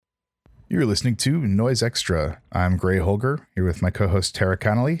You're listening to Noise Extra. I'm Gray Holger, here with my co-host Tara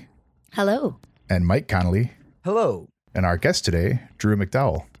Connolly. Hello. And Mike Connolly. Hello. And our guest today, Drew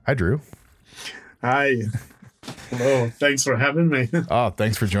McDowall. Hi, Drew. Hi. Hello. Thanks for having me. Oh,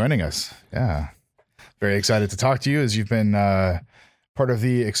 thanks for joining us. Yeah. Very excited to talk to you, as you've been part of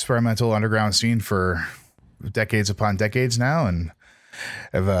the experimental underground scene for decades upon decades now, and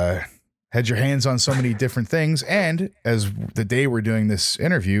have had your hands on so many different things. And as the day we're doing this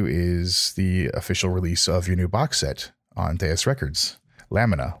interview is the official release of your new box set on Deus Records,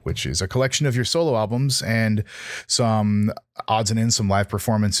 Lamina, which is a collection of your solo albums and some odds and ends, some live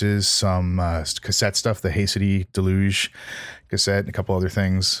performances, some cassette stuff, the Hey City Deluge cassette, and a couple other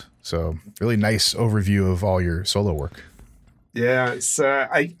things. So really nice overview of all your solo work. Yeah, it's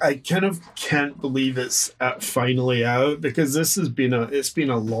I kind of can't believe it's finally out, because this has been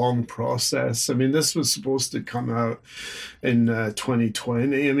a long process. I mean, this was supposed to come out in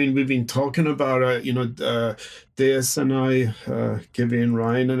 2020. I mean, we've been talking about it. Deus and I, Gibby and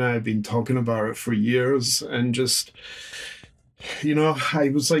Ryan and I have been talking about it for years, and just, I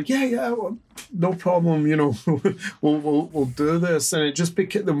was like, well, no problem, we'll do this. And it just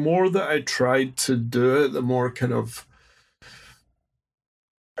became, the more that I tried to do it, the more kind of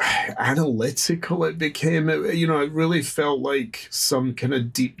analytical it became. It really felt like some kind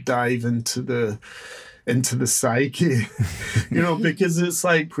of deep dive into the psyche, because it's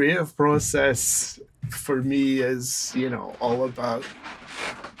like creative process for me is, all about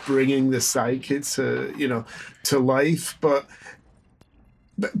bringing the psyche to life, but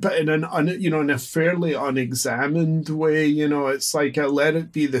in in a fairly unexamined way. It's like I let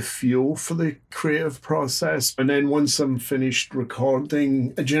it be the fuel for the creative process, and then once I'm finished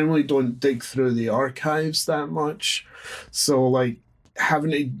recording, I generally don't dig through the archives that much. So like having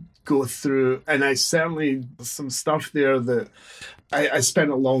to go through, and I certainly some stuff there that I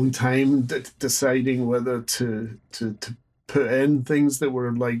spent a long time deciding whether to put in things that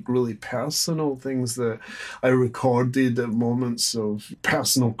were like really personal, things that I recorded at moments of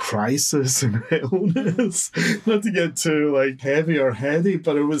personal crisis and illness. Not to get too like heavy or heady,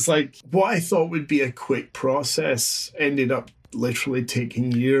 but it was like what I thought would be a quick process ended up literally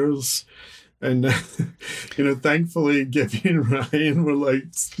taking years. And thankfully Gibby and Ryan were like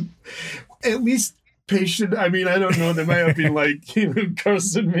at least patient. I mean, I don't know, they might have been like,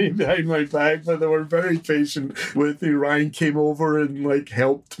 cursing me behind my back, but they were very patient with me. Ryan came over and like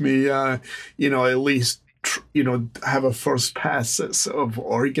helped me, at least, have a first pass at sort of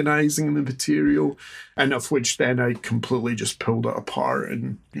organizing the material, and of which then I completely just pulled it apart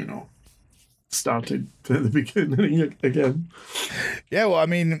and, started at the beginning again. Yeah, well, I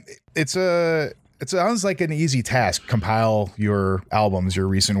mean, it sounds like an easy task. Compile your albums, your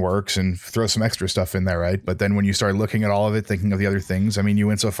recent works, and throw some extra stuff in there, right? But then when you start looking at all of it, thinking of the other things, I mean, you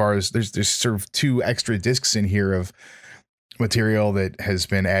went so far as there's sort of 2 extra discs in here of material that has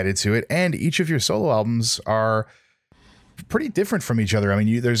been added to it, and each of your solo albums are pretty different from each other. I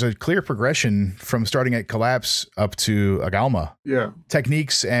mean, there's a clear progression from starting at Collapse up to Agalma. Yeah,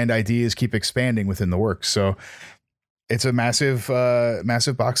 techniques and ideas keep expanding within the work, so it's a massive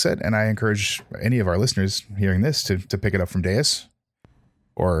box set, and I encourage any of our listeners hearing this to pick it up from Deus,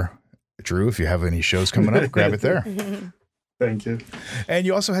 or Drew, if you have any shows coming up, grab it there. Thank you. And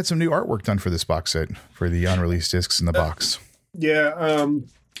you also had some new artwork done for this box set for the unreleased discs in the box. Yeah,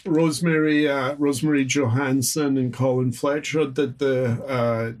 Rosemary Johansson and Colin Fletcher did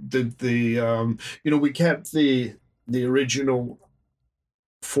the we kept the original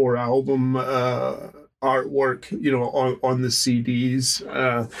 4 album artwork, on the CDs,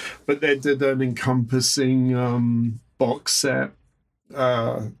 but they did an encompassing box set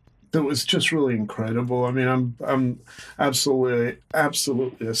that was just really incredible. I mean, I'm absolutely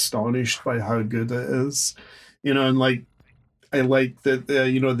astonished by how good it is, and like I like that they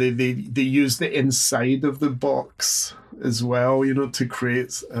use the inside of the box as well, to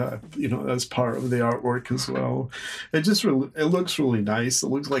create as part of the artwork as well. It looks really nice. It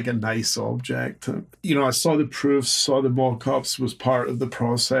looks like a nice object. I saw the proofs, saw the mock-ups, was part of the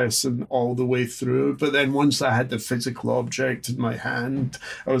process and all the way through. But then once I had the physical object in my hand,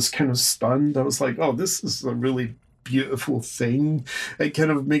 I was kind of stunned. I was like, oh, this is a really beautiful thing. It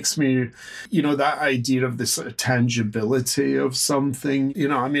kind of makes me, that idea of this sort of tangibility of something.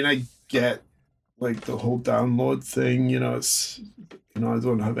 I mean, I get like the whole download thing, it's, I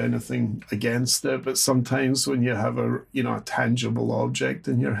don't have anything against it, but sometimes when you have a tangible object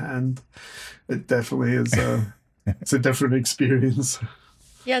in your hand, it definitely is it's a different experience.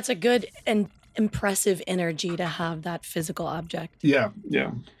 Yeah, it's a good and impressive energy to have that physical object. Yeah.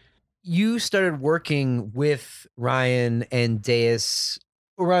 You started working with Ryan and Deus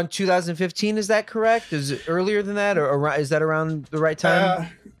around 2015. Is that correct? Is it earlier than that, or is that around the right time?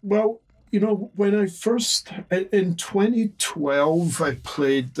 Well, when I first in 2012, I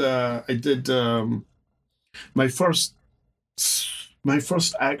played. I did my first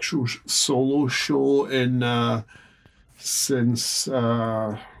actual solo show in since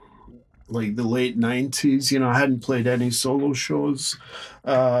like the late 90s. I hadn't played any solo shows.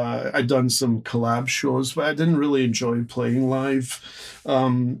 I'd done some collab shows, but I didn't really enjoy playing live.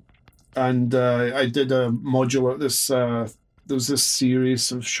 And I did a modular, there was this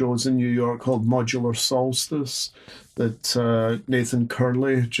series of shows in New York called Modular Solstice that Nathan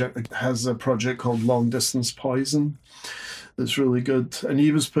Curley has a project called Long Distance Poison that's really good. And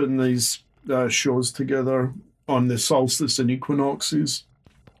he was putting these shows together on the solstice and equinoxes.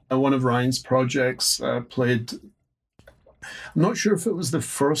 One of Ryan's projects played. I'm not sure if it was the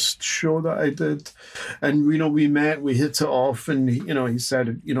first show that I did, and we met, we hit it off, and he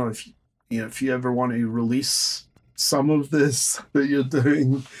said, if you ever want to release some of this that you're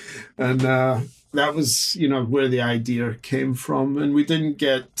doing, and that was where the idea came from. And we didn't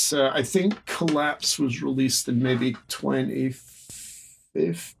get. I think Collapse was released in maybe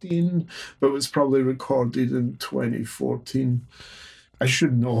 2015, but it was probably recorded in 2014. I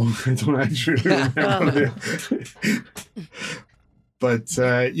should know. I don't actually remember. But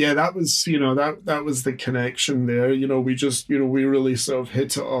that was that was the connection there. We just we really sort of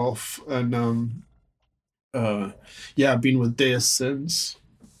hit it off, and I've been with Deus since.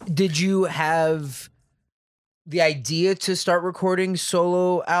 Did you have the idea to start recording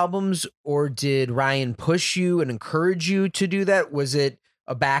solo albums, or did Ryan push you and encourage you to do that? Was it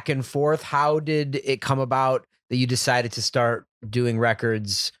a back and forth? How did it come about that you decided to start doing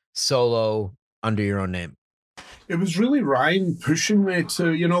records solo under your own name? It was really Ryan pushing me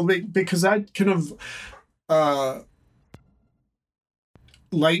to, because I kind of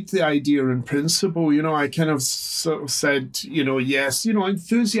liked the idea in principle. I kind of sort of said, yes,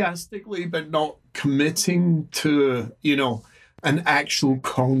 enthusiastically, but not committing to, an actual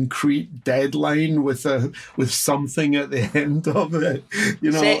concrete deadline with something at the end of it.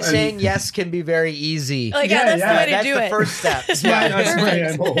 Saying yes can be very easy. Like, that's the way to do it. That's the first step. That's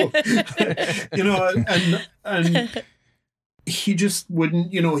my MO. And he just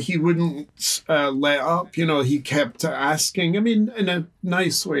wouldn't, he wouldn't let up. He kept asking. I mean, in a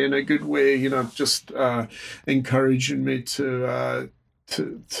nice way, in a good way. Just encouraging me to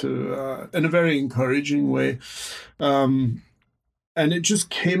in a very encouraging way. And it just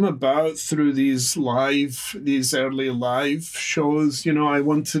came about through these early live shows. I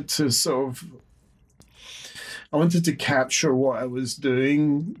wanted to capture what I was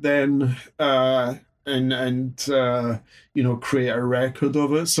doing then, and create a record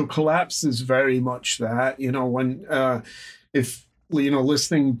of it. So Collapse is very much that. When if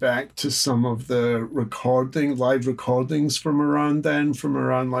listening back to some of the live recordings from around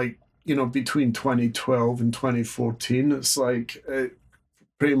like, between 2012 and 2014, it's like it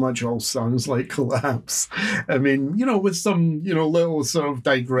pretty much all sounds like Collapse. I mean, with some, little sort of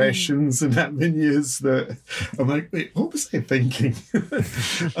digressions and avenues that I'm like, wait, what was I thinking?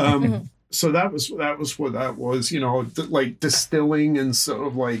 So that was what that was, like distilling and sort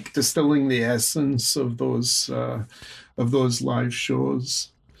of like distilling the essence of those live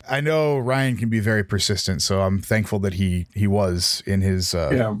shows. I know Ryan can be very persistent, so I'm thankful that he was in his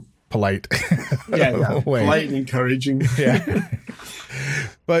polite way. Polite and encouraging. Yeah.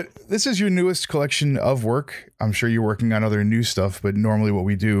 But this is your newest collection of work. I'm sure you're working on other new stuff, but normally what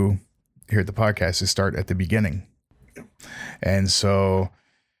we do here at the podcast is start at the beginning. And so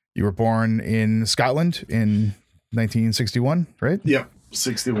you were born in Scotland in 1961, right? Yep,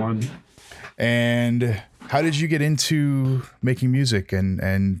 61. And how did you get into making music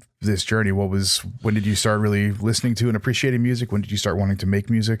and this journey? When did you start really listening to and appreciating music? When did you start wanting to make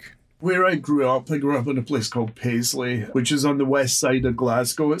music? Where I grew up in a place called Paisley, which is on the west side of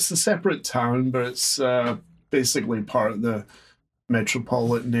Glasgow. It's a separate town, but it's basically part of the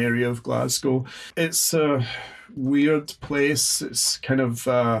metropolitan area of Glasgow. It's a weird place. It's kind of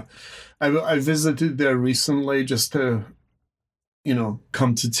I visited there recently just to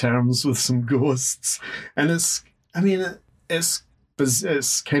come to terms with some ghosts, and it's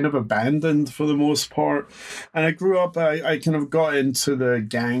kind of abandoned for the most part. And I grew up, I kind of got into the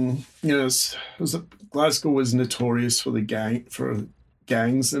gang. Glasgow was notorious for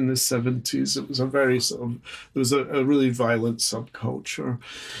gangs in the 70s. It was a very there was a really violent subculture,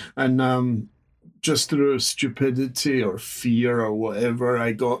 and just through stupidity or fear or whatever,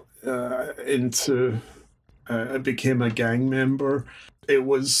 I got I became a gang member. It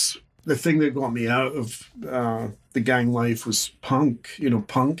was the thing that got me out of the gang life was punk.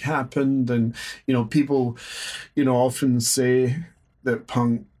 Punk happened, and people often say that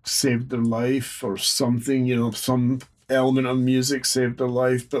punk saved their life or something. Some element of music saved their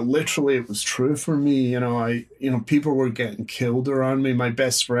life, but literally it was true for me. People were getting killed around me. My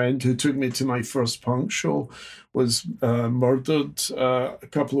best friend, who took me to my first punk show, was murdered a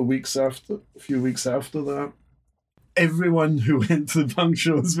few weeks after that. Everyone who went to the punk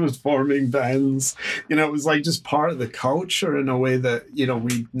shows was forming bands. It was like just part of the culture in a way that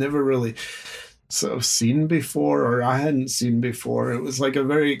we never really sort of seen before, or I hadn't seen before. It was like a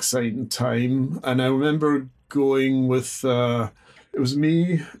very exciting time, and I remember going with it was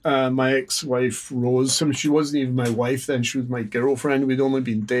me, my ex-wife Rose. I mean, she wasn't even my wife then; she was my girlfriend. We'd only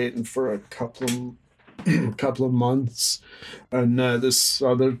been dating for a couple of months, and this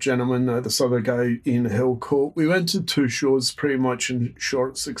other gentleman, this other guy, Ian Hillcoat. We went to 2 shows pretty much in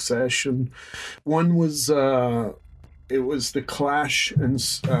short succession. One was it was the Clash and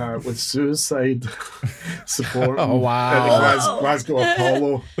with Suicide support. Oh wow! At the Glasgow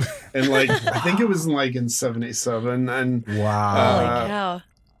Apollo, and I think it was in 77, and wow, holy cow!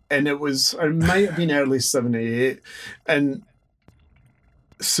 And it might have been early 78, and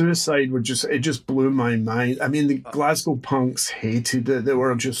Suicide it just blew my mind. I mean, the Glasgow punks hated it. They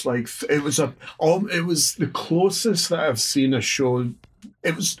were just like, it was the closest that I've seen a show.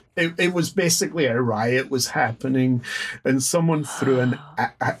 It was basically a riot was happening, and someone threw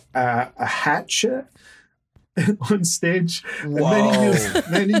a hatchet on stage. Whoa.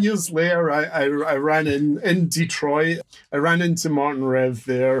 And many years later, I ran in Detroit. I ran into Martin Rev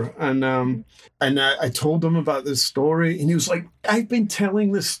there, and I told him about this story, and he was like, "I've been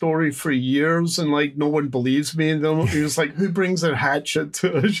telling this story for years, and no one believes me." And then he was like, "Who brings a hatchet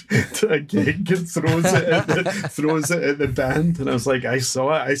to a gig and throws it at the band?" And I was like, "I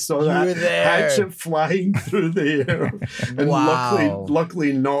saw it. I saw that hatchet flying through the air." And wow.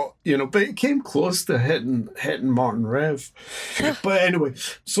 luckily not, but it came close to hitting Martin Rev. But anyway,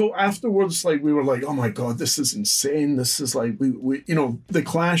 so afterwards, we were like, "Oh my God, this is insane. This is we the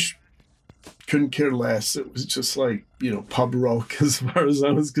Clash couldn't care less. It was just pub rock as far as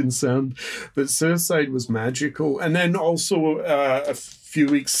I was concerned." But Suicide was magical. And then also a few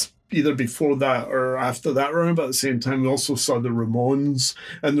weeks either before that or after that, around about the same time, we also saw the Ramones.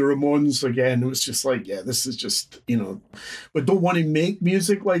 And the Ramones, again, it was just this is just, we don't want to make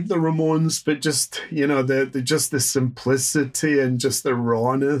music like the Ramones, but just, just the simplicity and just the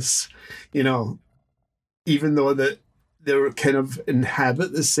rawness, even though that they were kind of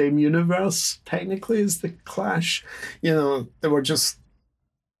inhabit the same universe technically as the Clash. They were just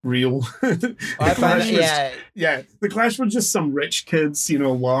real. The Clash were just some rich kids,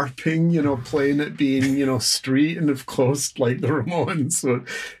 LARPing, playing at being, street, and of course, like the Ramones. So,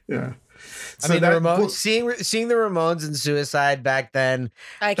 yeah. I mean, the Ramones, seeing the Ramones and Suicide back then,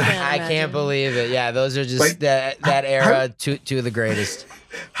 I can't believe it. Yeah, those are just that era, two of the greatest.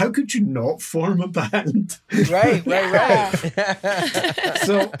 How could you not form a band? Right.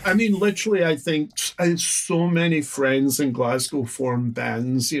 So, I mean, literally, I think I had so many friends in Glasgow formed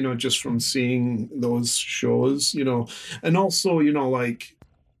bands, just from seeing those shows, and also,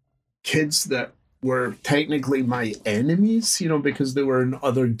 kids that were technically my enemies, because they were in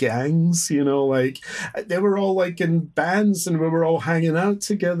other gangs, they were all in bands, and we were all hanging out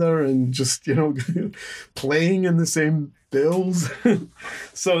together and just, playing in the same bills.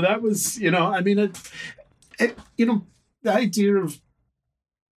 So that was, I mean, the idea of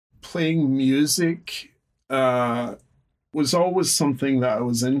playing music was always something that I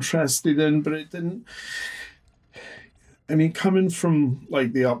was interested in, but it didn't. I mean, coming from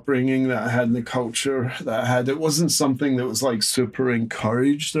the upbringing that I had and the culture that I had, it wasn't something that was super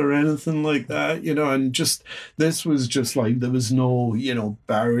encouraged or anything like that, and just, this was just there was no,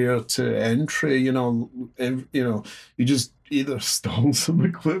 barrier to entry, you just either stole some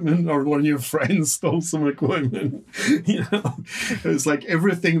equipment or one of your friends stole some equipment, It was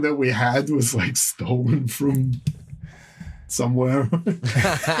everything that we had was stolen from somewhere.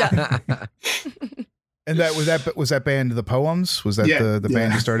 Yeah. And was that band The Poems? Was that the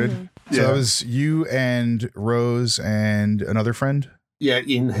band you started? Mm-hmm. So that was you and Rose and another friend? Yeah,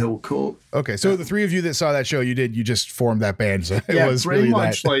 Ian Hillcoat. Okay, so the three of you that saw that show, you just formed that band. So it was pretty really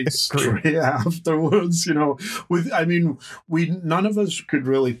much straight afterwards, none of us could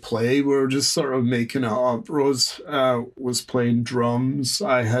really play. We were just sort of making it up. Rose was playing drums.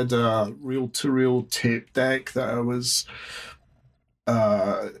 I had a reel-to-reel tape deck that I was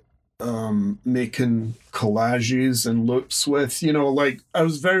making collages and loops with, like I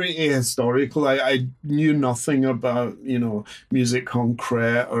was very ahistorical. I knew nothing about, music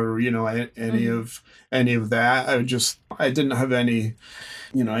concrete or, any of that. I didn't have any,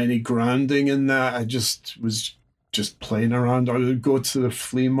 any grounding in that. I just was just playing around. I would go to the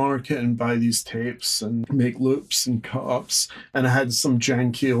flea market and buy these tapes and make loops and cut-ups. And I had some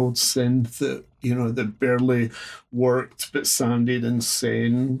janky old synth that, that barely worked but sounded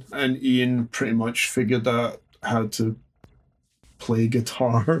insane. And Ian pretty much figured out how to play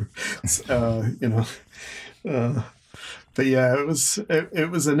guitar. But yeah, it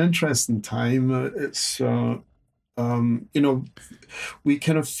was an interesting time. We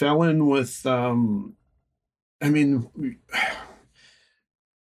kind of fell in with, there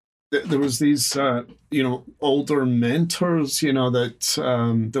was these, older mentors,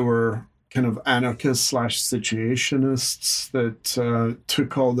 that they were kind of anarchists / situationists that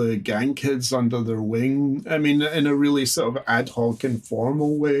took all the gang kids under their wing. In a really sort of ad hoc,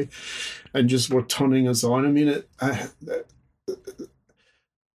 informal way, and just were turning us on.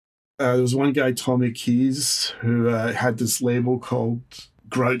 There was one guy, Tommy Keys, who had this label called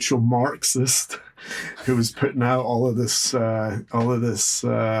Groucho Marxist, who was putting out all of this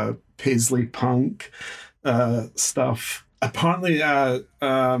Paisley punk stuff. Apparently,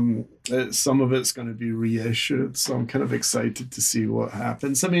 some of it's going to be reissued, so I'm kind of excited to see what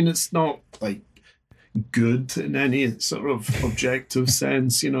happens. It's not like good in any sort of objective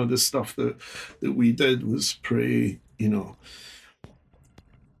sense. The stuff that we did was pretty,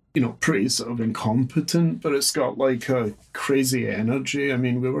 pretty sort of incompetent, but it's got like a crazy energy.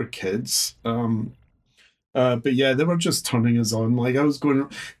 We were kids. But yeah, they were just turning us on. Like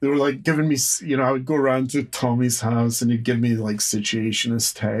they were like giving me, I would go around to Tommy's house and he'd give me like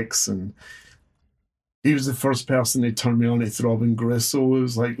situationist texts, and he was the first person they turned me on to Throbbing Gristle. It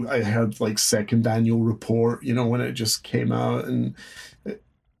was like I had like second annual report, when it just came out, and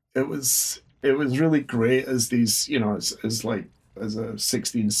it was really great as these, as a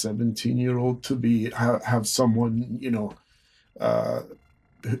 16, 17-year-old to have someone,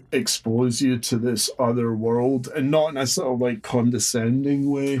 expose you to this other world, and not in a sort of like condescending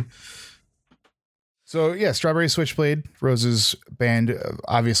way. So yeah, Strawberry Switchblade, Rose's band,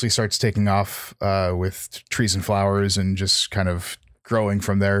 obviously starts taking off with Trees and Flowers and just kind of growing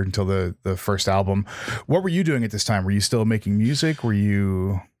from there until the first album. What were you doing at this time? Were you still making music? Were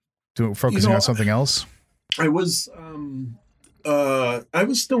you focusing on something else? I was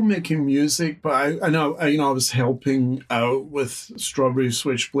still making music, but I was helping out with Strawberry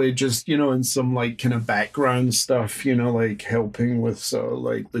Switchblade, just, in some like kind of background stuff, like helping with sort of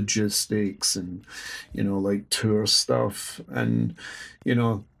like logistics and, like tour stuff, and,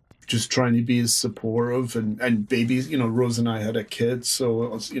 just trying to be as supportive and babies, Rose and I had a kid. So, it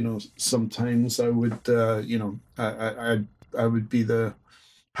was, sometimes I would, I would be the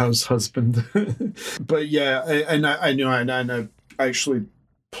house husband. But yeah, I actually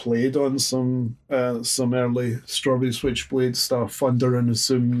played on some early Strawberry Switchblade stuff under an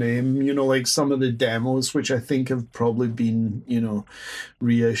assumed name, like some of the demos, which I think have probably been,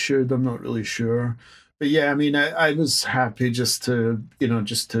 reissued. I'm not really sure. But yeah, I was happy just to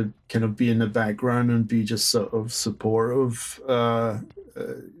kind of be in the background and be just sort of supportive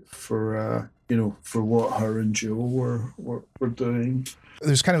for what her and Joe were doing.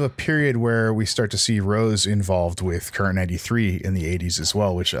 There's kind of a period where we start to see Rose involved with Current 93 in the 80s as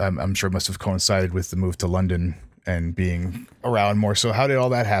well, which I'm sure must have coincided with the move to London and being around more. So how did all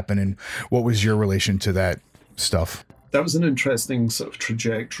that happen, and what was your relation to that stuff? That was an interesting sort of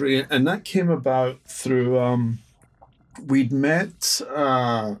trajectory, and that came about through we'd met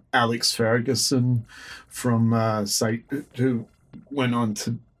Alex Ferguson from who went on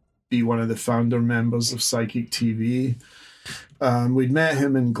to be one of the founder members of Psychic TV. We'd met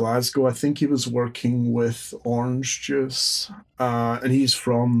him in Glasgow. I think he was working with Orange Juice, and he's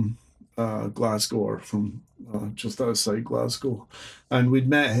from Glasgow, or from just outside Glasgow. And we'd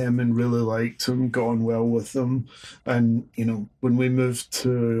met him and really liked him, got on well with him. And, when we moved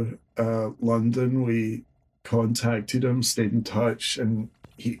to London, we contacted him, stayed in touch, and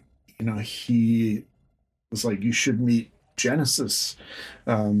he was like, you should meet Genesis.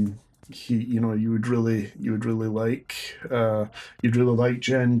 You would really like, you'd really like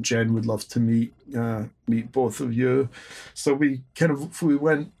Jen. Jen would love to meet both of you. So we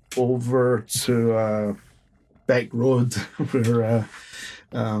went over to Beck Road,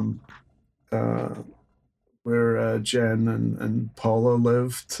 where Jen and Paula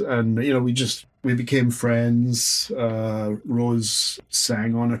lived, and we just we became friends. Rose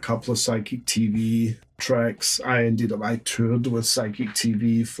sang on a couple of Psychic TV tracks. I toured with Psychic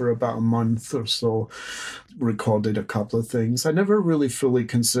TV for about a month or so, recorded a couple of things. I never really fully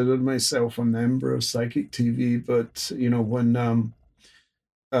considered myself a member of Psychic TV, but when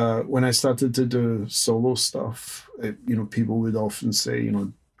I started to do solo stuff, people would often say,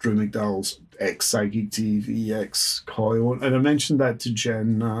 Drew McDowall's ex-Psychic TV, ex-Coil. And I mentioned that to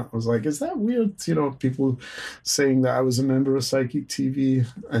Jen. I was like, is that weird? People saying that I was a member of Psychic TV.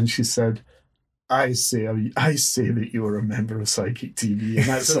 And she said, I say that you were a member of Psychic TV. And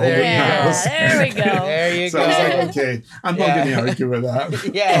that's all that matters. There we go. There you So go. I was like, okay, I'm not going to argue with that.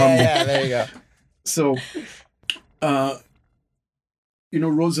 Yeah, there you go. So,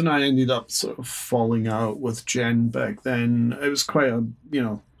 Rose and I ended up sort of falling out with Jen back then. It was quite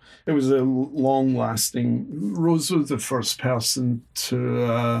it was a long-lasting. Rose was the first person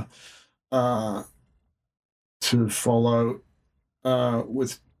to fall out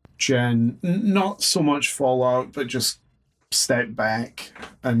with Jen. Not so much fall out, but just step back.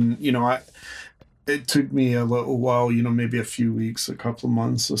 And it took me a little while. Maybe a few weeks, a couple of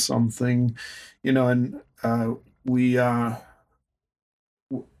months, or something. And we.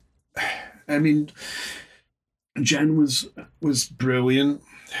 Jen was brilliant,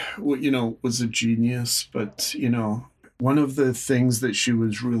 was a genius, but, one of the things that she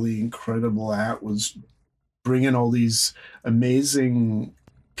was really incredible at was bringing all these amazing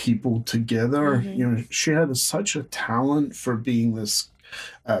people together. Mm-hmm. She had such a talent for being this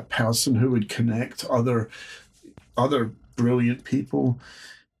person who would connect other brilliant people.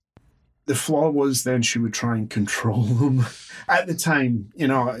 The flaw was then she would try and control them. At the time,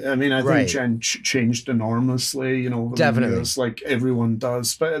 I think Jen changed enormously, over Definitely. the years, like everyone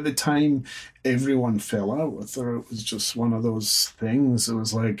does. But at the time, everyone fell out with her. It was just one of those things. It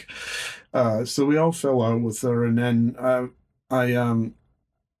was like, so we all fell out with her. And then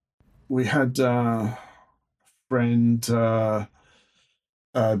we had a friend,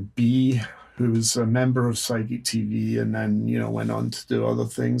 B, who was a member of Psychic TV and then, went on to do other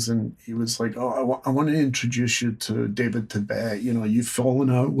things. And he was like, oh, I want to introduce you to David Tibet. You've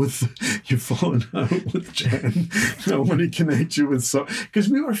fallen out with Jen. I want to connect you with because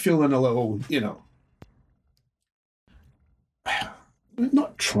we were feeling a little,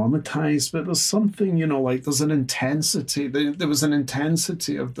 not traumatized, but there's something, there's an intensity. There was an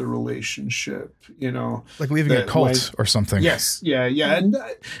intensity of the relationship, Like leaving a cult or something. Yes. Yeah. And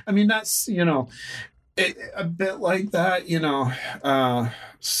that's, a bit like that,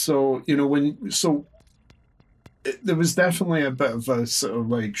 there was definitely a bit of a sort of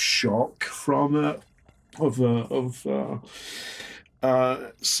like shock from it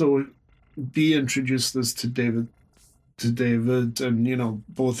so B introduced us to David, and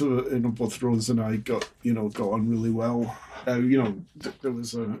both Rose and I got on really well. There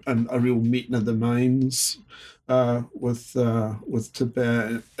was a real meeting of the minds with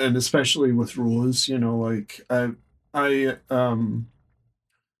Tibet, and especially with Rose.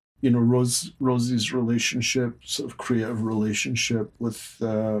 Rosie's relationship, sort of creative relationship with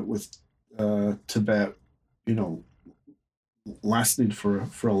Tibet, lasted for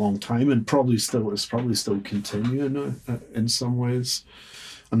a long time, and is probably still continuing in some ways.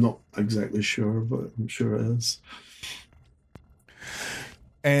 I'm not exactly sure, but I'm sure it is.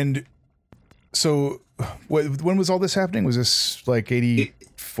 And so when was all this happening? Was this like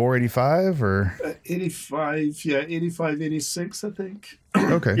 84, 85 or 85? Yeah, 85, 86, I think.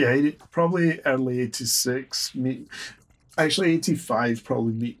 Okay. Yeah, probably early 86. Actually 85,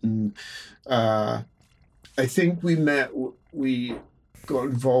 probably meeting. I think we got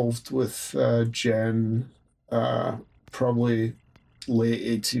involved with Jen probably late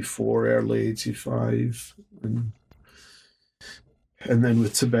 84, early 85, and then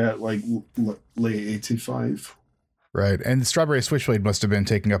with Tibet like late 85. Right. And Strawberry Switchblade must have been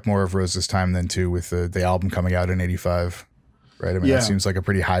taking up more of Rose's time then too, with the album coming out in 85. Right. That seems like a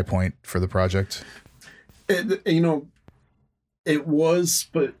pretty high point for the project. It was,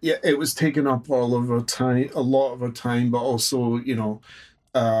 but yeah, it was taking up a lot of her time, but also,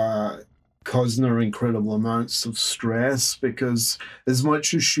 causing her incredible amounts of stress, because as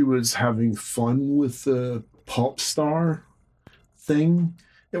much as she was having fun with the pop star thing,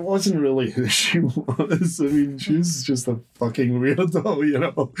 it wasn't really who she was. She was just a fucking weirdo,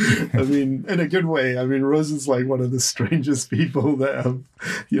 in a good way. Rose is like one of the strangest people that I've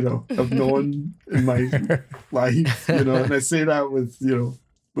known in my life, and I say that with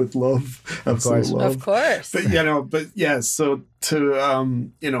love, absolute love. Of course. So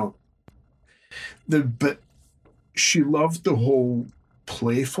to, but she loved the whole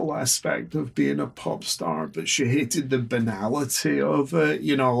playful aspect of being a pop star, but she hated the banality of it,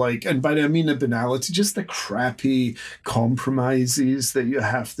 you know, like, and by I mean the banality, just the crappy compromises that you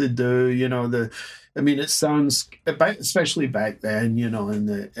have to do, you know, it sounds, especially back then, you know, in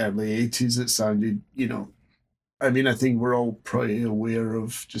the early 80s, it sounded, you know, I think we're all probably aware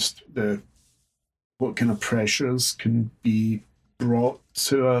of just what kind of pressures can be brought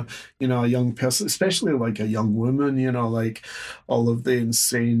to a young person, especially like a young woman, you know, like all of the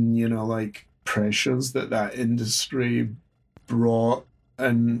insane, you know, like pressures that industry brought,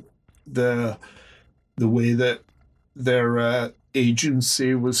 and the way that their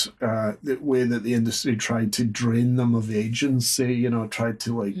agency was, the way that the industry tried to drain them of agency, you know, tried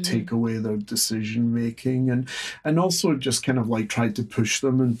to like take away their decision making, and also just kind of like tried to push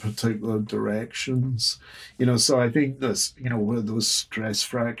them in particular directions, you know. So I think this, you know, where those stress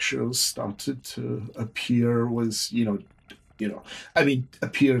fractures started to appear was,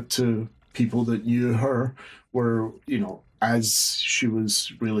 appear to people that knew her, were, you know, as she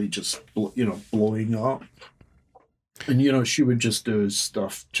was really just, blowing up. And, you know, she would just do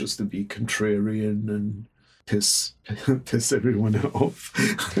stuff just to be contrarian and piss everyone off.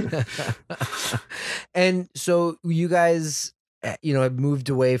 And so you guys, you know, have moved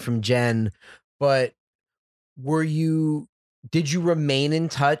away from Jen, but did you remain in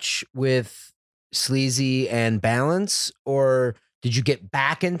touch with Sleazy and Balance, or did you get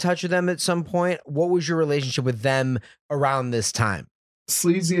back in touch with them at some point? What was your relationship with them around this time?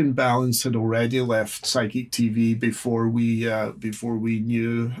 Sleazy and Balance had already left Psychic TV before we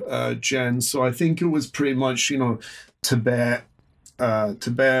knew Jen. So I think it was pretty much, you know, Tibet,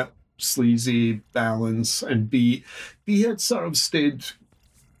 Sleazy, Balance, and B had sort of stayed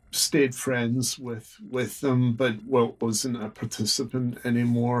friends with them, but wasn't a participant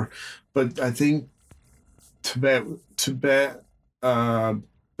anymore. But I think Tibet,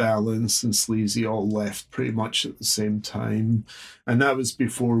 Balance, and Sleazy all left pretty much at the same time, and that was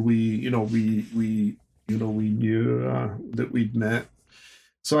before we knew that we'd met.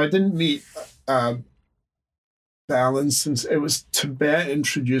 So I didn't meet Balance, since it was Tibet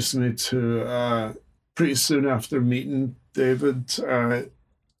introduced me to, pretty soon after meeting David.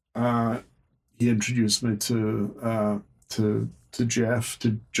 He introduced me to Jeff,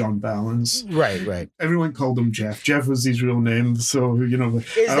 to John Balance. Right. Everyone called him Jeff. Jeff was his real name, so, you know,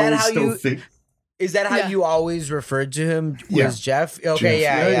 Is that how you always referred to him? Was Jeff? Okay,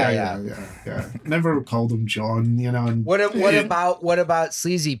 Jeff. Yeah. Never called him John, you know. And what about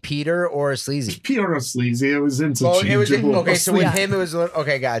Sleazy? Peter or Sleazy? Peter or Sleazy. It was interchangeable. Okay, so with him it was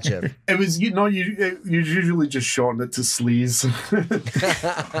okay. Gotcha. It was, you know, you usually just shorten it to Sleaze.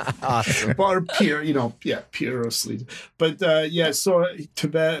 Awesome. Or Peter, you know, Peter or Sleazy. But so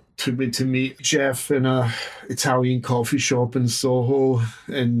Tibet took me to meet Jeff in a Italian coffee shop in Soho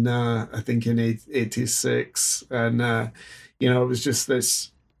in I think in 86, and you know, it was just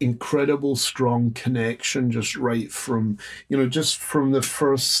this incredible strong connection just right from, you know, just from the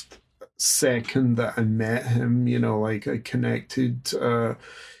first second that I met him, you know, like I connected you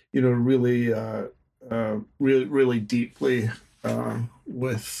know, really really deeply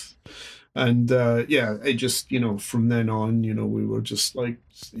with, and I just, you know, from then on, you know, we were just like,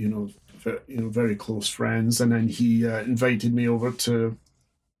 you know, very close friends. And then he invited me over to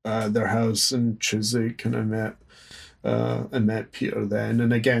their house in Chiswick, and I met Peter then,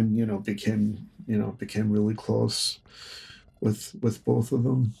 and again, you know, became really close with both of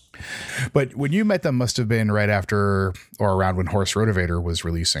them. But when you met them, must have been right after or around when Horse Rotivator was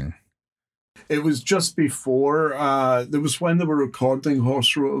releasing. It was just before. There was when they were recording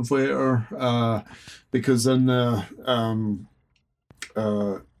Horse Rotivator, because in the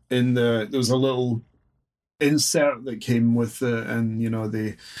there was a little insert that came with it, and, you know,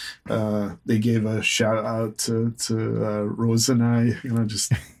 they gave a shout out to Rose and I, you know,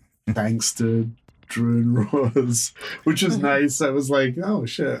 just thanks to Drew and Rose, which is nice. I was like, oh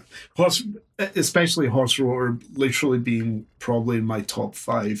shit, especially Horse Rotor literally being probably in my top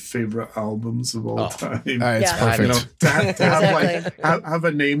 5 favorite albums of all time. It's perfect. You know, to have have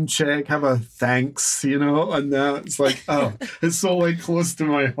a name check, have a thanks, you know, and it's like, oh, it's so like close to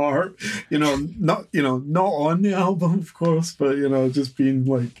my heart, you know, not on the album, of course, but, you know, just being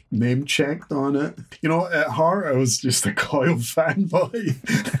like name checked on it. You know, at heart, I was just a Coil fanboy.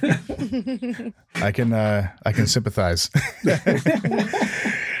 I can sympathize.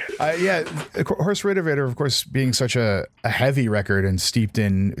 Horse Rotivator, of course, being such a heavy record and steeped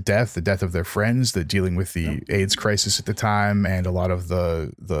in death, the death of their friends, the dealing with the AIDS crisis at the time, and a lot of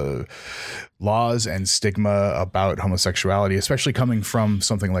the laws and stigma about homosexuality, especially coming from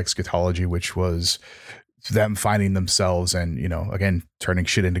something like Scatology, which was them finding themselves and, you know, again, turning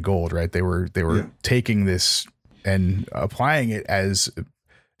shit into gold, right? They were taking this and applying it as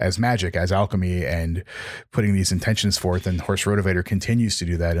magic, as alchemy, and putting these intentions forth. And Horse Rotivator continues to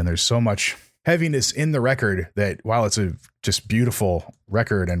do that. And there's so much heaviness in the record that while it's a just beautiful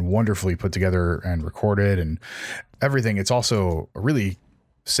record and wonderfully put together and recorded and everything, it's also a really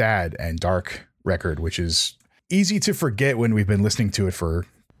sad and dark record, which is easy to forget when we've been listening to it for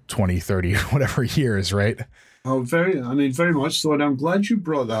 20, 30, whatever years, right? Oh, very much so. And I'm glad you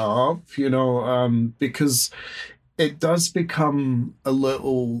brought that up, you know, because it does become a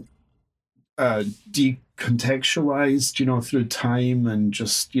little decontextualized, you know, through time and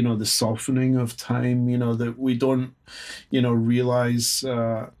just, you know, the softening of time, you know, that we don't, you know, realize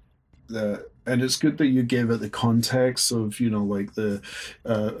and it's good that you gave it the context of, you know, like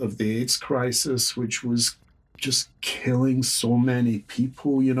of the AIDS crisis, which was just killing so many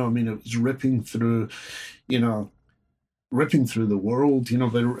people, you know. I mean, it was ripping through the world, you know,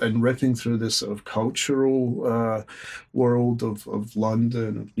 and ripping through this sort of cultural world of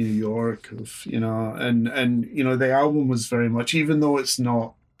London, of New York, of, you know, and you know, the album was very much, even though it's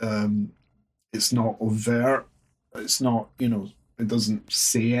not overt, it's not, you know, it doesn't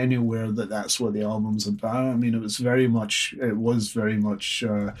say anywhere that that's what the album's about. I mean, it was very much birthed,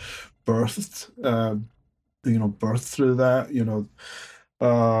 you know, birthed through that, you know,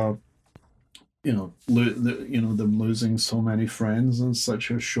 them losing so many friends in such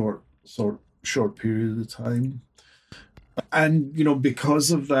a short period of time, and, you know,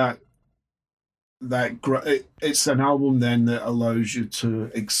 because of that, it's an album then that allows you to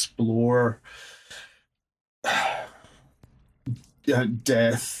explore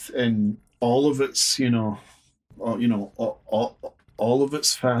death and all of its, you know, all of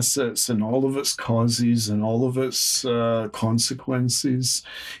its facets and all of its causes and all of its consequences,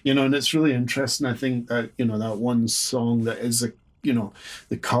 you know. And it's really interesting. I think that, you know, that one song that is you know,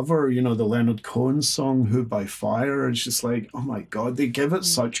 the cover, you know, the Leonard Cohen song, Who by Fire, is just like, oh my God, they give it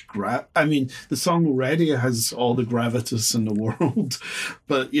such I mean, the song already has all the gravitas in the world,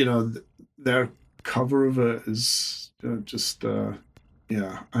 but, you know, their cover of it is just, I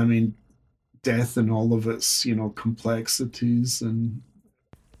mean, death and all of its, you know, complexities. And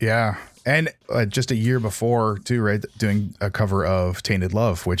and just a year before too, right, doing a cover of Tainted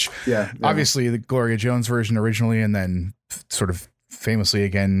Love, which obviously the Gloria Jones version originally, and then sort of famously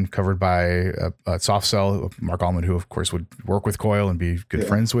again covered by Soft Cell, Mark Allman, who of course would work with Coil and be good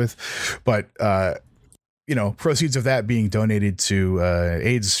friends with, but you know, proceeds of that being donated to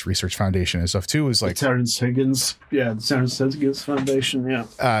AIDS Research Foundation and stuff too, is like the Terrence Higgins Foundation.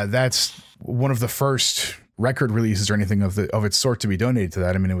 That's one of the first record releases or anything of its sort to be donated to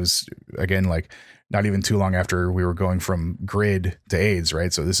that. I mean, it was, again, like not even too long after we were going from GRID to AIDS,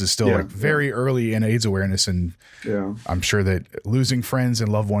 right? So this is still like very early in AIDS awareness, and I'm sure that losing friends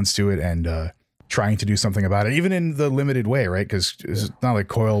and loved ones to it and trying to do something about it, even in the limited way, right? Because it's not like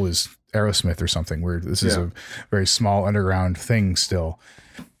Coil was Aerosmith or something, where this is a very small underground thing still.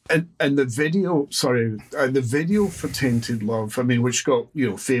 And the video for Tainted Love, I mean, which got, you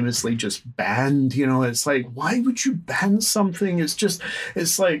know, famously just banned, you know, it's like, why would you ban something?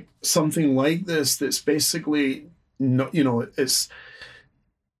 It's like something like this that's basically not, you know, it's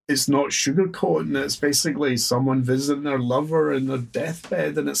not sugarcoating. It's basically someone visiting their lover in their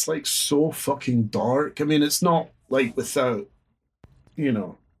deathbed, and it's like so fucking dark. I mean, it's not like without, you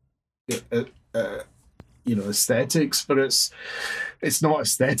know, aesthetics, but it's not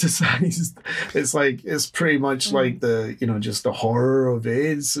aestheticized. It's like, it's pretty much like the, you know, just the horror of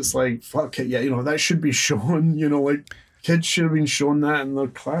AIDS. It's like, fuck it, you know, that should be shown, you know, like kids should have been shown that in their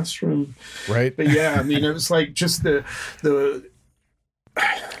classroom, right? But I mean, it was like just the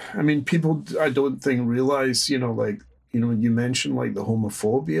I mean, people, I don't think realize, you know, like, you know, you mentioned like the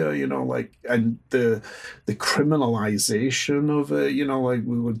homophobia, you know, like, and the criminalization of it, you know, like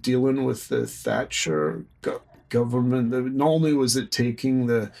we were dealing with the Thatcher government. Not only was it taking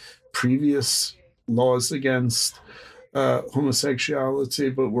the previous laws against homosexuality,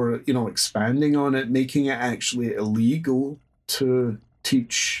 but we're, you know, expanding on it, making it actually illegal to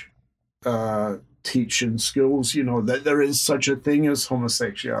teach in schools, you know, that there is such a thing as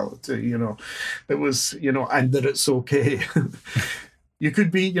homosexuality, you know. It was, you know, and that it's okay. You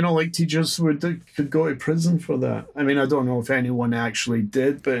could be, you know, like teachers could go to prison for that. I mean, I don't know if anyone actually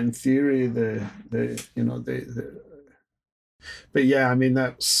did, but in theory, but yeah, I mean,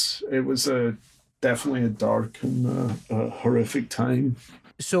 it was definitely a dark and horrific time.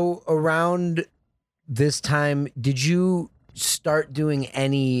 So around this time, did you start doing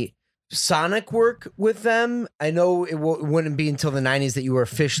any sonic work with them? I know it wouldn't be until the 90s that you were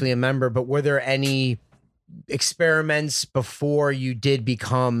officially a member, but were there any experiments before you did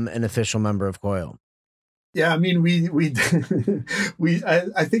become an official member of Coil? Yeah, I mean, we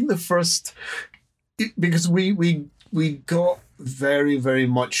I think the first, because we got very, very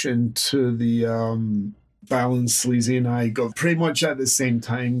much into the Balance. Sleazy and I got pretty much at the same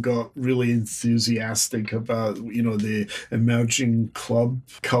time got really enthusiastic about, the emerging club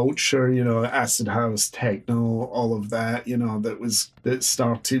culture, acid house, techno, all of that, that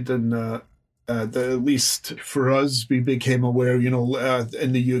started and that at least for us, we became aware,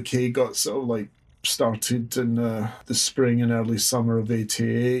 in the UK got sort of like started in the spring and early summer of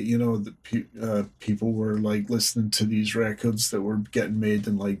 '88. People were like listening to these records that were getting made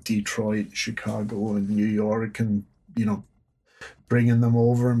in like Detroit, Chicago, and New York, and bringing them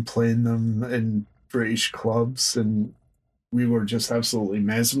over and playing them in British clubs, and we were just absolutely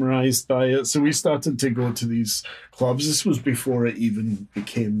mesmerized by it. So we started to go to these clubs. This was before it even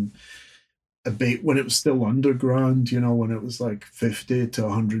became a bit, when it was still underground, when it was like 50 to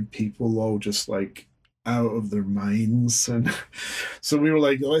 100 people all just like out of their minds. And so we were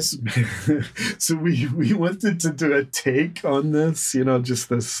like, let's so we wanted to do a take on this, just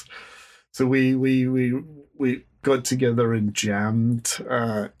this. So we got together and jammed.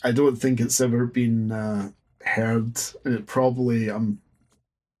 I don't think it's ever been heard. I'm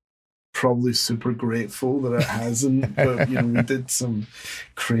probably super grateful that it hasn't, but we did some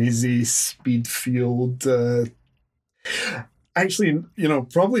crazy speed fueled actually,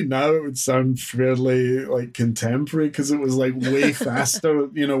 probably now it would sound fairly like contemporary, because it was like way faster,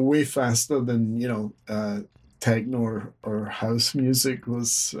 way faster than techno or house music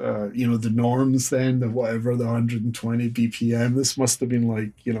was, the norms then, the 120 BPM. This must have been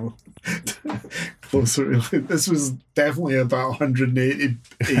like, closer. This was definitely about 180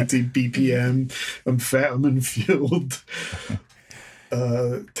 BPM amphetamine fueled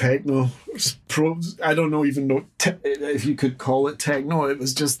techno. I don't know even know if you could call it techno. It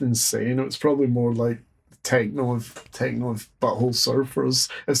was just insane. It was probably more like techno of Butthole Surfers.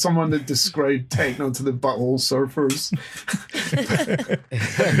 If someone had described techno to the Butthole Surfers,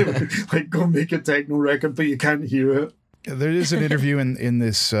 like, go make a techno record, but you can't hear it. There is an interview in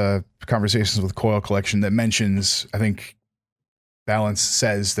this Conversations with Coil collection that mentions, I think Balance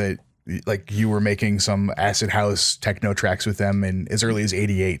says that like you were making some acid house techno tracks with them in as early as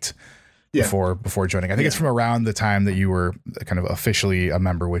 '88. Yeah. Before joining. I think it's from around the time that you were kind of officially a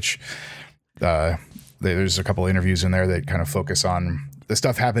member, which there's a couple of interviews in there that kind of focus on the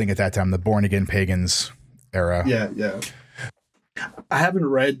stuff happening at that time, the Born Again Pagans era. Yeah. I haven't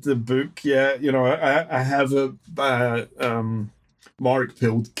read the book yet. I have Mark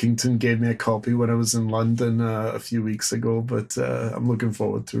Pilkington gave me a copy when I was in London a few weeks ago, but I'm looking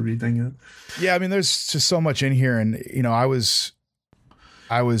forward to reading it. Yeah, I mean, there's just so much in here, and I was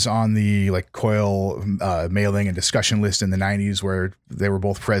on the like Coil mailing and discussion list in the 90s, where they were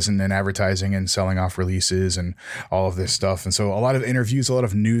both present in advertising and selling off releases and all of this stuff. And so a lot of interviews, a lot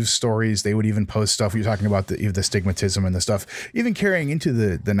of news stories, they would even post stuff. You're talking about the stigmatism and the stuff, even carrying into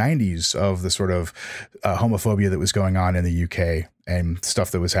the 90s of the sort of homophobia that was going on in the UK and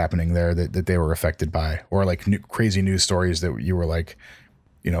stuff that was happening there that they were affected by, or like crazy news stories that you were like,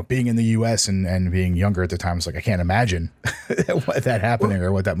 being in the US and being younger at the time, it's like, I can't imagine what that happening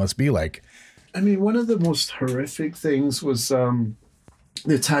or what that must be like. I mean, one of the most horrific things was the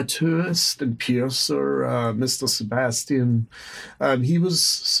tattooist and piercer, Mr. Sebastian. He was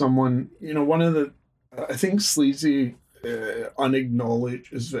someone, one of the, I think Sleazy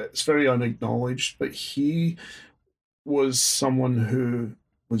unacknowledged, it's very unacknowledged, but he was someone who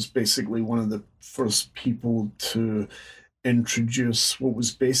was basically one of the first people to introduce what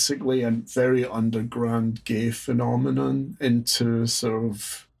was basically a very underground gay phenomenon into sort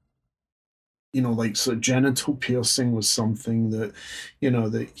of, so genital piercing was something that,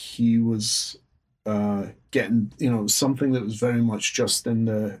 that he was getting, something that was very much just in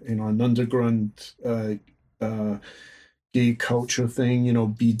the, an underground gay culture thing,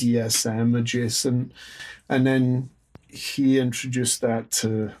 BDSM adjacent. And then he introduced that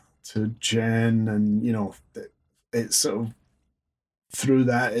to Jen, and, it sort of, through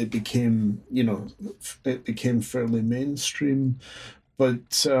that it became fairly mainstream,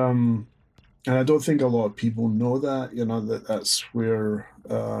 but and I don't think a lot of people know that, that's where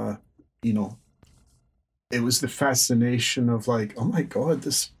it was the fascination of like, oh my god,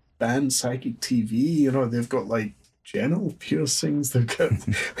 this band Psychic TV, they've got like genital piercings, they've got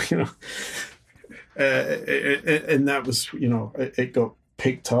and that was, it got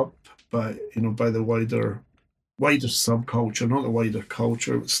picked up by the wider wider subculture, not the wider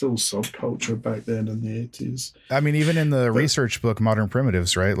culture, it was still subculture back then in the 80s. I mean, even in the research book, Modern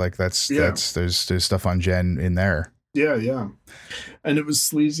Primitives, right? Like that's there's stuff on Jen in there. Yeah. And it was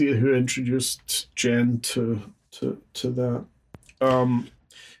Sleazy who introduced Jen to that.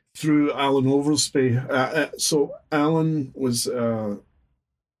 Through Alan Oversby. So Alan was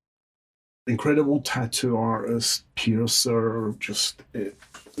incredible tattoo artist, piercer, just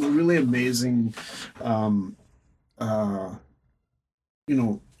really amazing,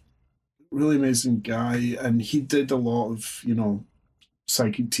 really amazing guy. And he did a lot of,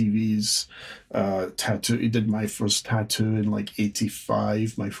 Psychic TV's tattoo. He did my first tattoo in like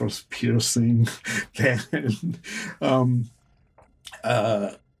 85, my first piercing then.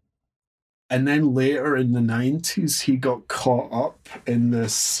 And then later in the 90s, he got caught up in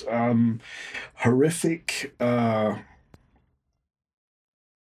this horrific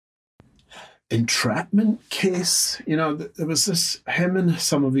entrapment case. There was this, him and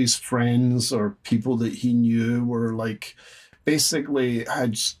some of his friends or people that he knew were like, basically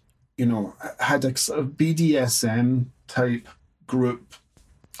had a sort of BDSM type group,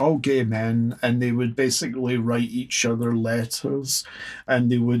 all gay men, and they would basically write each other letters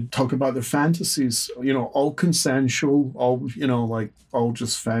and they would talk about their fantasies, all consensual, all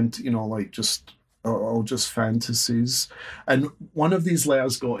just fantasies. And one of these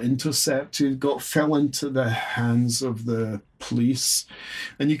letters got intercepted, fell into the hands of the police.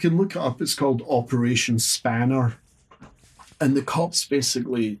 And you can look it up, it's called Operation Spanner. And the cops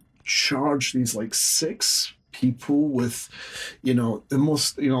basically charged these like 6 people with, the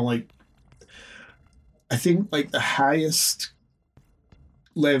most, I think like the highest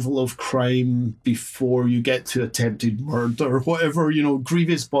level of crime before you get to attempted murder or whatever,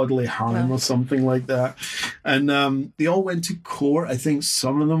 grievous bodily harm or something like that. And they all went to court. I think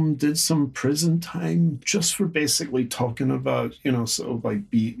some of them did some prison time just for basically talking about, sort of like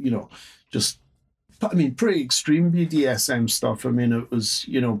pretty extreme BDSM stuff. It was,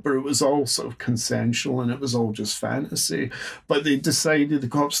 but it was all sort of consensual and it was all just fantasy. But the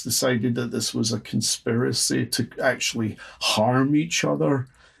cops decided that this was a conspiracy to actually harm each other.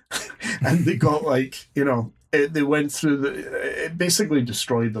 And they got they went through it basically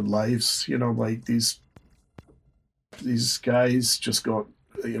destroyed their lives. Like these guys just got,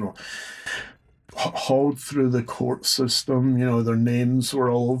 hauled through the court system. Their names were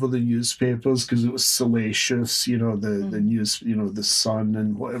all over the newspapers because it was salacious. The news, the Sun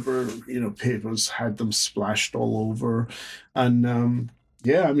and whatever, papers had them splashed all over. And I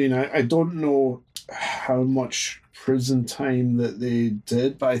don't know how much prison time that they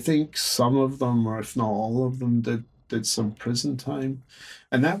did, but I think some of them, or if not all of them, did some prison time.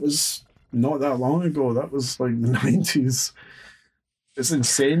 And that was not that long ago. That was like the 90s. It's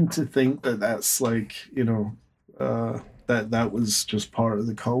insane to think that that's like, that was just part of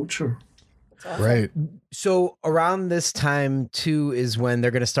the culture. Awesome. Right. So around this time too is when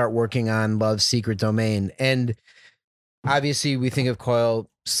they're going to start working on Love's Secret Domain. And obviously we think of Coil,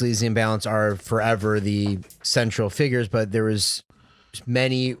 Sleazy, and Balance are forever the central figures, but there was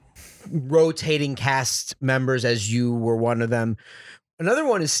many rotating cast members, as you were one of them. Another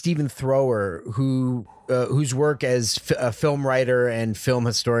one is Stephen Thrower, whose work as a film writer and film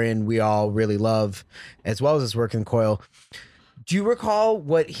historian we all really love, as well as his work in Coil. Do you recall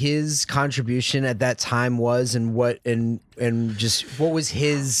what his contribution at that time was, and what was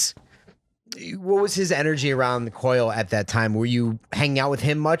his energy around the Coil at that time? Were you hanging out with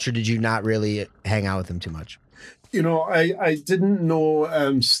him much, or did you not really hang out with him too much? I didn't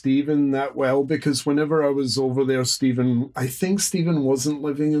know Stephen that well, because whenever I was over there, I think Stephen wasn't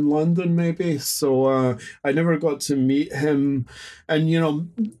living in London maybe. So I never got to meet him. And,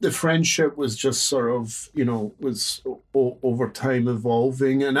 the friendship was just sort of, was over time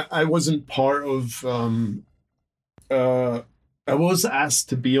evolving. And I wasn't part of, I was asked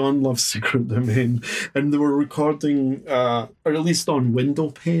to be on Love's Secret Domain, and they were recording, or at least on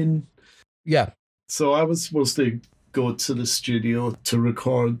Windowpane. Yeah. So I was supposed to go to the studio to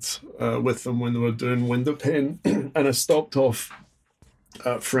record with them when they were doing Windowpane, and I stopped off at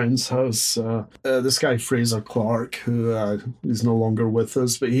a friend's house. This guy, Fraser Clark, who is no longer with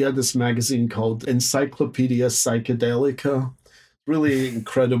us, but he had this magazine called Encyclopedia Psychedelica. Really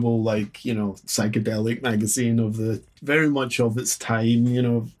incredible, psychedelic magazine of very much of its time,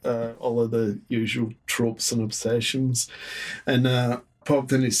 all of the usual tropes and obsessions. And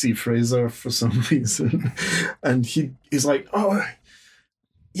popped in to see Fraser for some reason, and he's like, "Oh,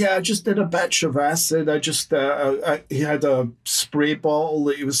 yeah, I just did a batch of acid. He had a spray bottle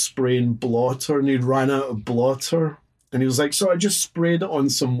that he was spraying blotter, and he'd ran out of blotter." And he was like, so I just sprayed it on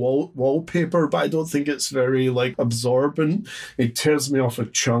some wallpaper, but I don't think it's very like absorbent. He tears me off a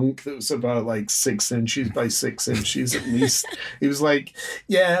chunk that was about like 6 inches by 6 inches at least. He was like,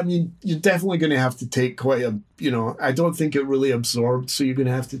 yeah, I mean, you're definitely going to have to take quite a, I don't think it really absorbed, so you're going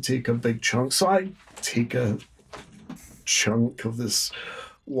to have to take a big chunk. So I take a chunk of this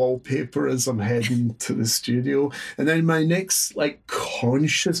wallpaper as I'm heading to the studio, and then my next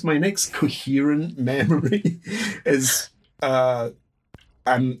coherent memory is I'm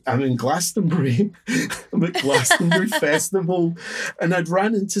in Glastonbury. I'm at Glastonbury Festival, and I'd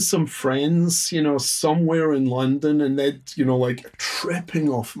ran into some friends, somewhere in London, and they'd, like tripping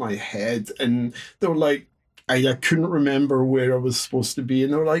off my head, and they were like, I couldn't remember where I was supposed to be.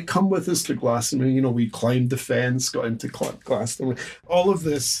 And they were like, come with us to Glastonbury. We climbed the fence, got into Glastonbury. All of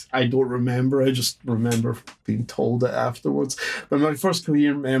this, I don't remember. I just remember being told it afterwards. But my first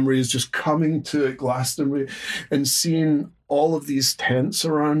coherent memory is just coming to Glastonbury and seeing all of these tents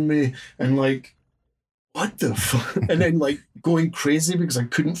around me and like, what the fuck? And then like going crazy because I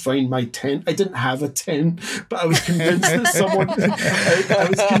couldn't find my tent. I didn't have a tent, but I was convinced that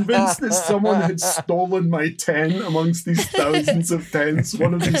someone had stolen my tent amongst these thousands of tents.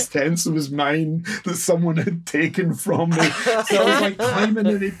 One of these tents was mine that someone had taken from me. So I was like climbing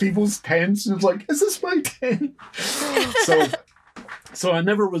into people's tents and was like, is this my tent? So I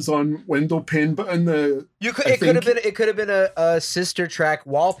never was on window pane, but in the it could have been a Sister Track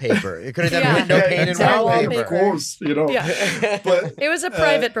wallpaper. It could have been window pane and wallpaper. Of course, Yeah. But it was a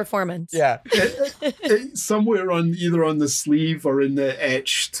private performance. Yeah, somewhere either on the sleeve or in the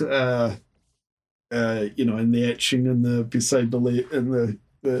etched, in the etching and the beside the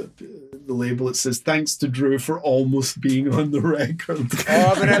label, it says, thanks to Drew for almost being on the record.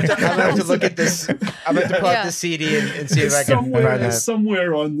 Oh, I'm gonna have to look at this. I'm gonna have to pull out the CD and see if I can find that.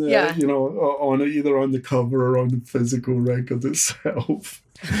 Somewhere on the on either on the cover or on the physical record itself.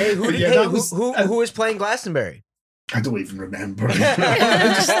 Hey, who was playing Glastonbury? I don't even remember.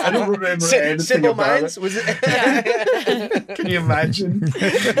 I don't remember anything Simple about Minds? it. Was it? Can you imagine?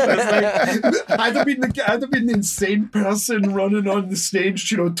 I'd have been the insane person running on the stage,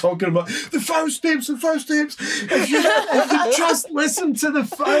 talking about the Faust tapes. If you just listen to the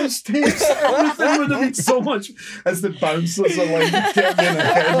Faust tapes, everything would have been so much. As the bouncers are like getting me in a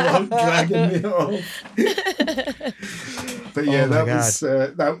headlock, dragging me off. But yeah,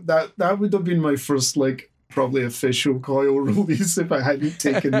 that would have been my first probably official Coil release if I hadn't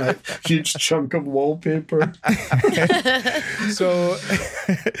taken that huge chunk of wallpaper. So,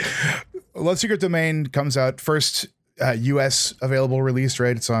 Love Secret Domain comes out first, U.S. available release,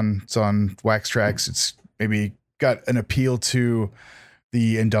 right? It's on Wax Trax. It's maybe got an appeal to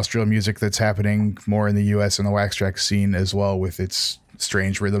the industrial music that's happening more in the U.S. and the Wax Trax scene as well, with its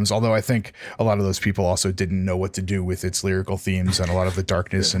strange rhythms. Although I think a lot of those people also didn't know what to do with its lyrical themes and a lot of the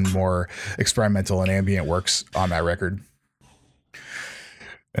darkness and more experimental and ambient works on that record.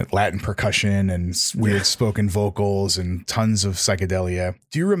 Latin percussion and weird spoken vocals and tons of psychedelia.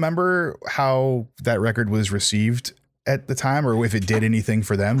 Do you remember how that record was received at the time, or if it did anything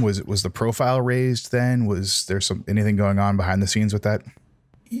for them? Was the profile raised then? Was there anything going on behind the scenes with that?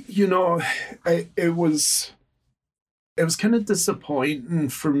 It was kind of disappointing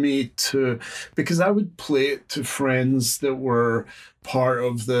for me because I would play it to friends that were part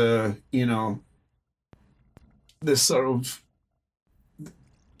of the, this sort of,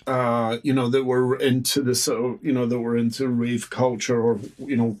 that were into this, that were into rave culture or,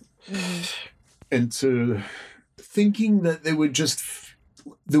 into thinking that they would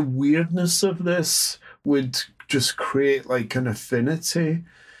the weirdness of this would just create like an affinity.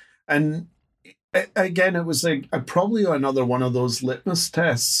 And again, it was probably another one of those litmus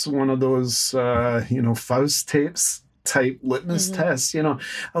tests, one of those, Faust tapes type litmus tests. A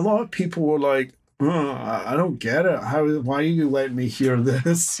lot of people were like, oh, I don't get it. Why are you letting me hear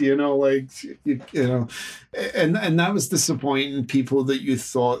this? And that was disappointing. People that you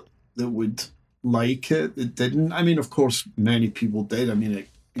thought that would like it, that didn't. I mean, of course, many people did. I mean,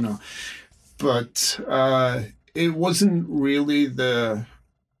 but it wasn't really the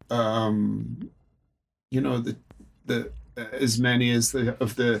as many as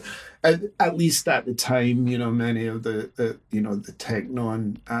at least at the time, many of the techno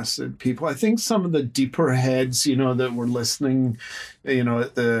and acid people. I think some of the deeper heads, that were listening,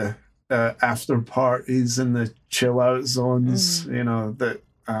 at the after parties and the chill out zones, that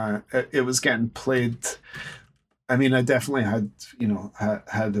it was getting played. I mean, I definitely had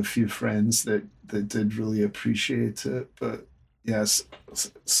a few friends that did really appreciate it, but yes,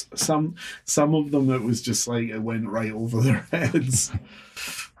 some of them, it was just like it went right over their heads.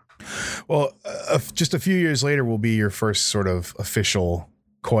 Well, just a few years later will be your first sort of official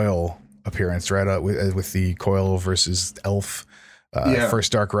Coil appearance, right? With the Coil versus Elf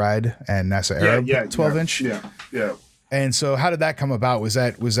first Dark Ride and NASA Arab 12-inch. Yeah. And so how did that come about? Was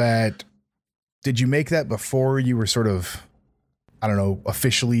that did you make that before you were sort of, I don't know,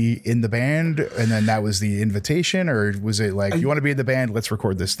 officially in the band, and then that was the invitation, or was it like, you want to be in the band, let's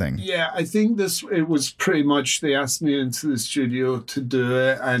record this thing? Yeah, I think it was pretty much, they asked me into the studio to do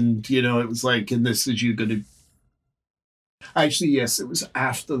it, and, it was like, and this is you going to... Actually, yes, it was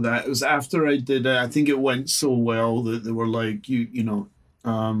after that. It was after I did it. I think it went so well that they were like,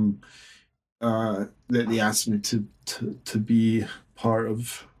 that they asked me to be part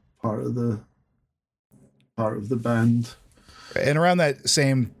of the band. And around that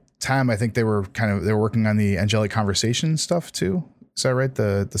same time, I think they were working on the Angelic Conversation stuff too. Is that right?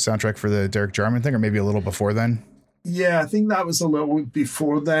 The soundtrack for the Derek Jarman thing, or maybe a little before then? Yeah, I think that was a little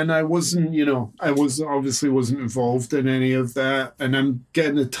before then. I wasn't, obviously wasn't involved in any of that. And I'm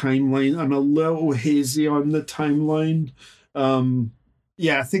getting a timeline. I'm a little hazy on the timeline.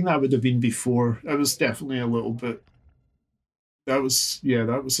 Yeah, I think that would have been before. I was definitely a little bit. That was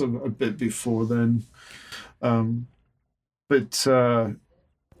a bit before then. But, and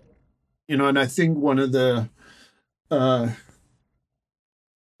I think one of the,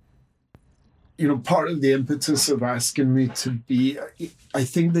 part of the impetus of asking me to be, I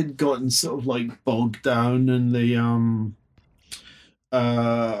think they'd gotten sort of like bogged down in the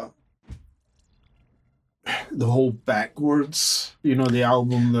whole Backwards, the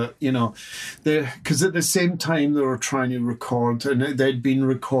album that, because at the same time they were trying to record, and they'd been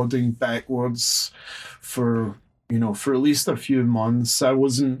recording Backwards for at least a few months. I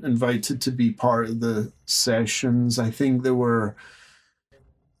wasn't invited to be part of the sessions. I think they were,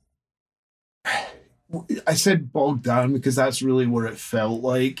 I said bogged down because that's really where it felt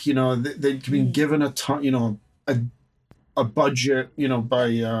like, they'd been given a ton, a budget,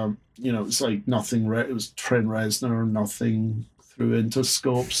 by, it's like nothing, it was Trent Reznor, nothing through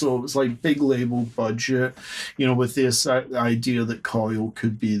Interscope. So it was like big label budget, with this idea that Coil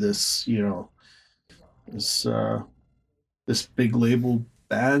could be this, this big label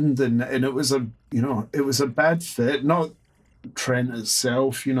band, and it was a bad fit. Not Trent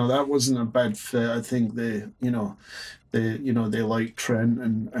itself, that wasn't a bad fit. I think they liked Trent,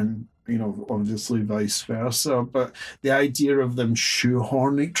 and obviously vice versa. But the idea of them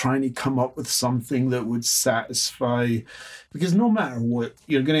shoehorning, trying to come up with something that would satisfy, because no matter what,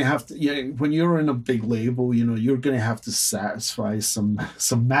 you're going to have to, when you're in a big label, you're going to have to satisfy some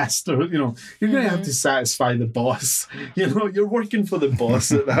master, you're going to have to satisfy the boss, you're working for the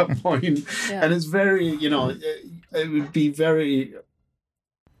boss at that point. Yeah. And it's very,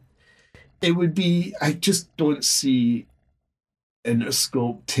 I just don't see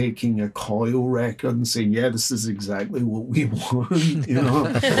Interscope taking a Coil record and saying, yeah, this is exactly what we want,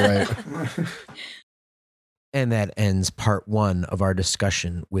 Right. And that ends part 1 of our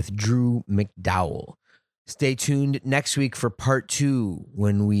discussion with Drew McDowall. Stay tuned next week for part 2,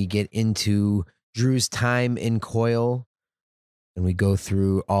 when we get into Drew's time in Coil and we go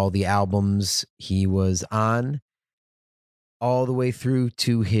through all the albums he was on, all the way through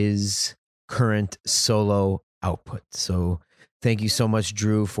to his current solo output. So thank you so much,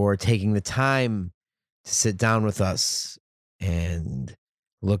 Drew, for taking the time to sit down with us, and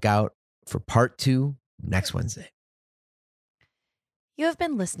look out for part 2 next Wednesday. You have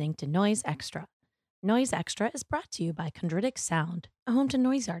been listening to Noise Extra. Noise Extra is brought to you by Chondritic Sound, a home to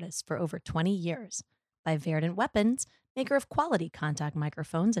noise artists for over 20 years, by Verdant Weapons, maker of quality contact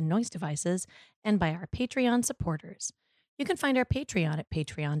microphones and noise devices, and by our Patreon supporters. You can find our Patreon at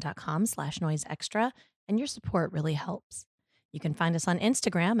patreon.com/noiseextra, and your support really helps. You can find us on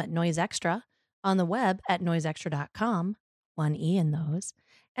Instagram at Noise Extra, on the web at noiseextra.com, 1 E in those,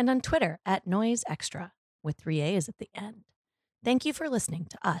 and on Twitter at Noise Extra, with 3 A's at the end. Thank you for listening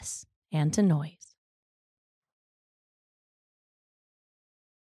to us and to Noise.